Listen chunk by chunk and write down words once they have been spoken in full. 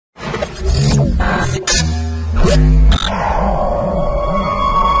Welcome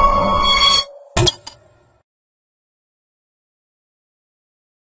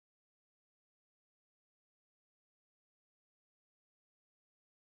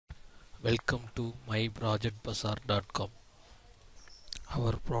to myprojectbazaar.com.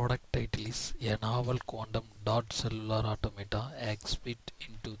 Our product title is a novel quantum dot cellular automata expert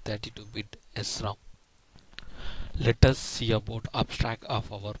into 32-bit SRAM. Let us see about abstract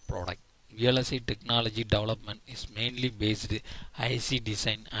of our product. VLSI technology development is mainly based IC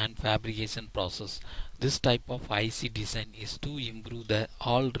design and fabrication process. This type of IC design is to improve the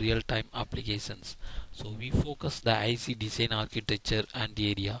all real-time applications. So we focus the IC design architecture and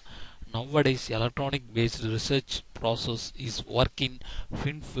area. Nowadays, electronic based research process is work in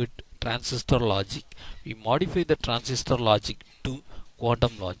FinFET transistor logic. We modify the transistor logic to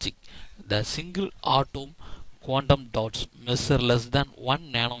quantum logic. The single atom quantum dots measure less than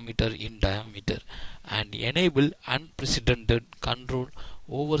 1 nanometer in diameter and enable unprecedented control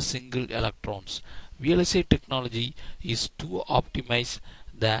over single electrons. VLSI technology is to optimize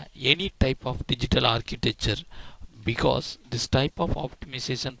the any type of digital architecture because this type of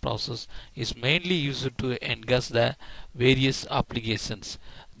optimization process is mainly used to enhance the various applications.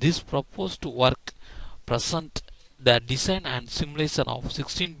 This proposed work present the design and simulation of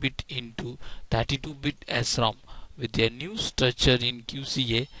 16-bit into 32-bit SRAM with a new structure in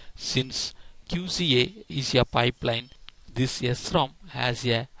QCA. Since QCA is a pipeline, this SRAM has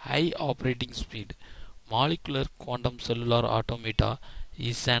a high operating speed. Molecular quantum cellular automata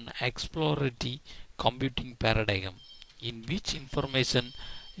is an exploratory computing paradigm in which information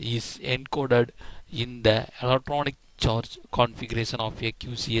is encoded in the electronic charge configuration of a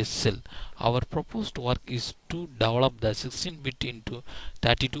QCS cell. Our proposed work is to develop the 16-bit into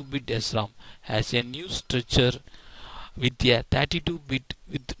 32-bit SRAM as a new structure with a 32-bit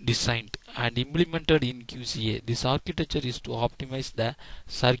with designed and implemented in QCA. This architecture is to optimize the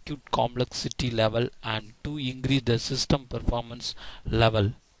circuit complexity level and to increase the system performance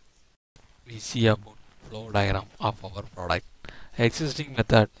level. We see about flow diagram of our product. Existing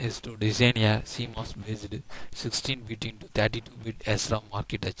method is to design a CMOS based 16-bit into 32-bit SRAM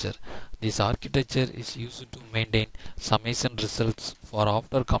architecture. This architecture is used to maintain summation results for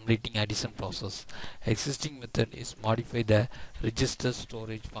after completing addition process. Existing method is modify the register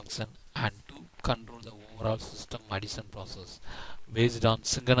storage function and to control the overall system addition process based on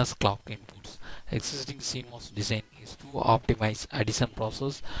synchronous clock inputs. Existing CMOS design is to optimize addition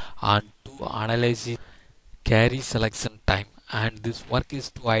process and to analyze carry selection time, and this work is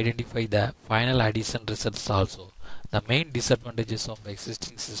to identify the final addition results also. The main disadvantages of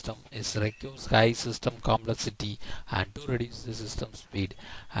existing system is requires high system complexity and to reduce the system speed,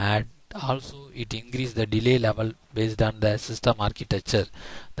 and also it increase the delay level based on the system architecture.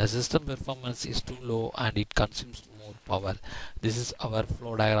 The system performance is too low and it consumes more power. This is our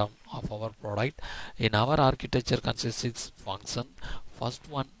flow diagram of our product. In our architecture consists 6 functions. First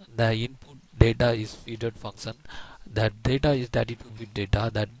one, the input data is feeded function. That data is 32-bit data.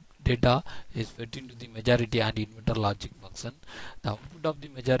 That data is fed into the majority and inverter logic function. The output of the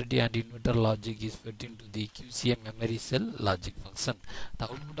majority and inverter logic is fed into the QCA memory cell logic function. The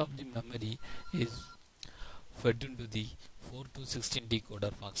output of the memory is fed into the 4 to 16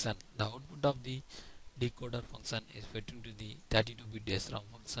 decoder function. The output of the decoder function is fed into the 32-bit SRAM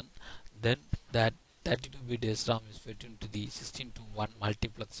function. Then that 32-bit SRAM is fed into the 16 to 1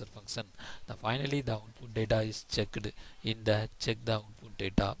 multiplexer function. Finally, the output data is checked in the check the output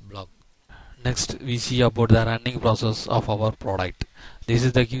data block. Next, we see about the running process of our product. This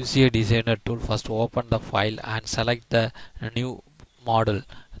is the QCA designer tool. First, open the file and select the new model.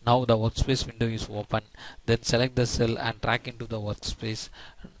 Now the workspace window is open. Then select the cell and drag into the workspace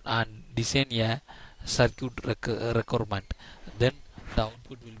and design a circuit requirement. Then the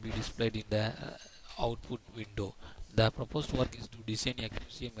output will be displayed in the output window. The proposed work is to design a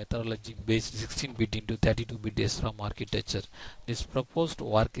QCA methodology based 16-bit into 32-bit SRAM architecture. This proposed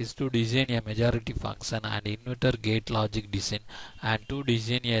work is to design a majority function and inverter gate logic design and to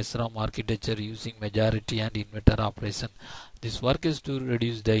design a SRAM architecture using majority and inverter operation. This work is to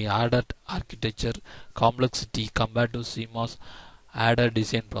reduce the adder architecture complexity compared to CMOS adder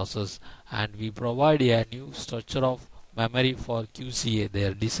design process, and we provide a new structure of memory for QCA.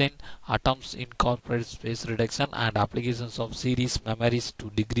 Their design atoms incorporate space reduction and applications of series memories to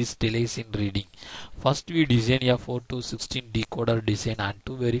decrease delays in reading. First, we design a 4 to 16 decoder design and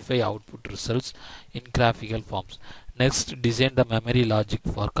to verify output results in graphical forms. Next, design the memory logic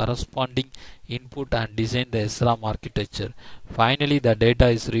for corresponding input and design the SRAM architecture. Finally, the data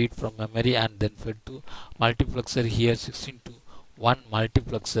is read from memory and then fed to multiplexer. Here 16 to 1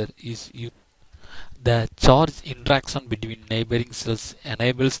 multiplexer is used. The charge interaction between neighboring cells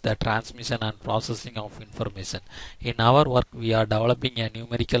enables the transmission and processing of information. In our work, we are developing a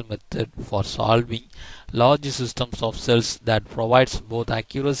numerical method for solving large systems of cells that provides both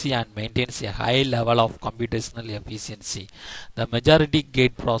accuracy and maintains a high level of computational efficiency. The majority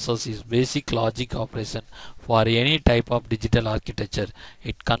gate process is basic logic operation for any type of digital architecture.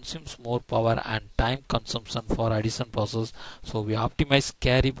 It consumes more power and time consumption for addition process, so we optimize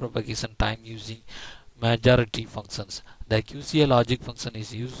carry propagation time using majority functions. The QCA logic function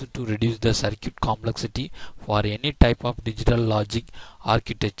is used to reduce the circuit complexity for any type of digital logic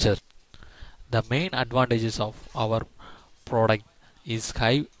architecture. The main advantages of our product is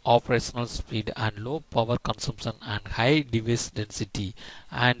high operational speed and low power consumption and high device density,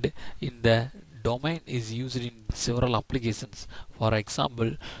 and in the domain is used in several applications. For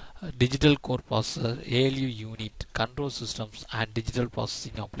example, digital core processor, ALU unit, control systems and digital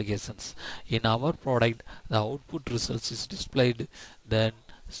processing applications. In our product, the output results is displayed, then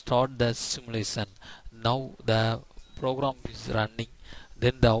start the simulation. Now the program is running,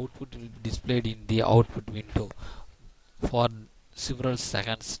 then the output will be displayed in the output window. For several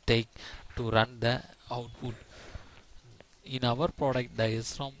seconds take to run the output. In our product, the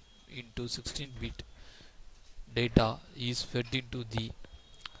SRAM into 16-bit data is fed into the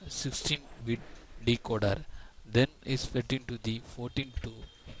 16-bit decoder, then is fed into the 14 to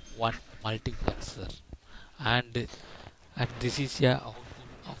 1 multiplexer, and this is a output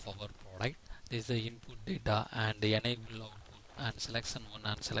of our product. This is the input data and the enable output and selection 1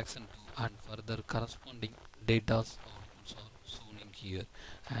 and selection 2, and further corresponding data outputs are shown in here,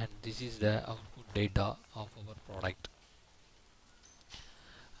 and this is the output data of our product.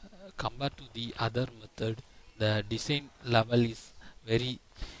 Compared to the other method, the design level is very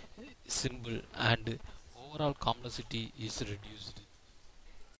simple and overall complexity is reduced.